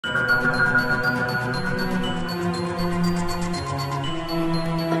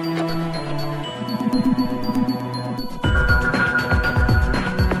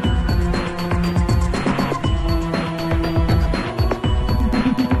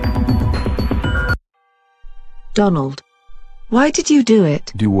Donald. Why did you do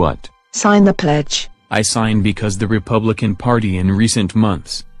it? Do what? Sign the pledge. I signed because the Republican Party in recent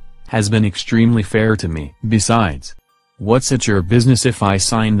months has been extremely fair to me. Besides, what's it your business if I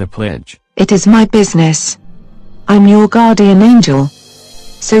sign the pledge? It is my business. I'm your guardian angel,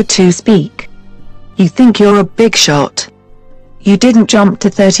 so to speak. You think you're a big shot. You didn't jump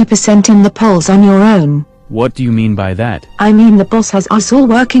to 30% in the polls on your own. What do you mean by that? I mean the boss has us all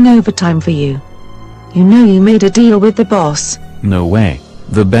working overtime for you. You know you made a deal with the boss. No way.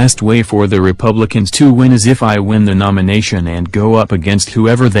 The best way for the Republicans to win is if I win the nomination and go up against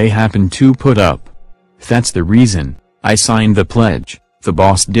whoever they happen to put up. That's the reason I signed the pledge. The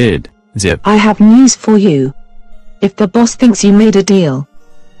boss did. Zip. I have news for you. If the boss thinks you made a deal,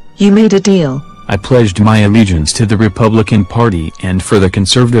 you made a deal. I pledged my allegiance to the Republican Party and for the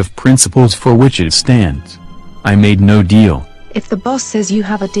conservative principles for which it stands. I made no deal. If the boss says you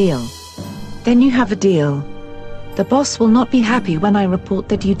have a deal, then you have a deal. The boss will not be happy when I report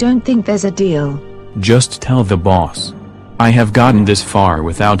that you don't think there's a deal. Just tell the boss. I have gotten this far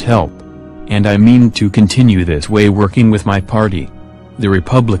without help. And I mean to continue this way working with my party, the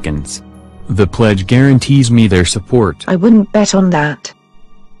Republicans. The pledge guarantees me their support. I wouldn't bet on that.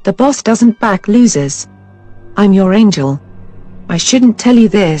 The boss doesn't back losers. I'm your angel. I shouldn't tell you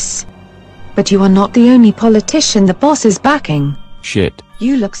this, but you are not the only politician the boss is backing. Shit.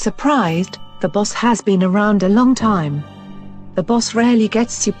 You look surprised. The boss has been around a long time. The boss rarely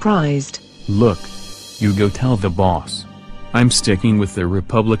gets surprised. Look, you go tell the boss. I'm sticking with the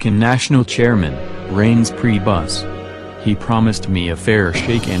Republican National Chairman, Reince Priebus. He promised me a fair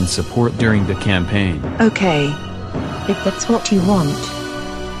shake and support during the campaign. Okay. If that's what you want.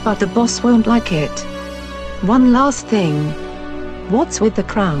 But the boss won't like it. One last thing. What's with the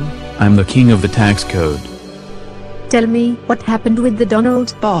crown? I'm the king of the tax code. Tell me, what happened with the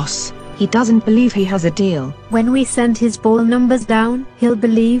Donald? Boss, he doesn't believe he has a deal. When we send his poll numbers down, he'll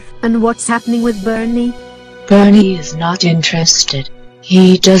believe. And what's happening with Bernie? Bernie is not interested.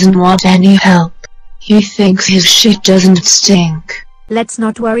 He doesn't want any help. He thinks his shit doesn't stink. Let's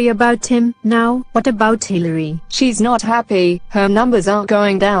not worry about him. Now, what about Hillary? She's not happy. Her numbers aren't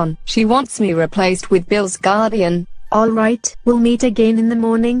going down. She wants me replaced with Bill's guardian. Alright, we'll meet again in the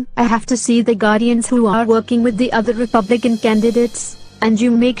morning. I have to see the guardians who are working with the other Republican candidates. And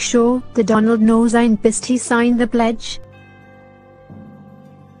you make sure that Donald knows I'm pissed he signed the pledge.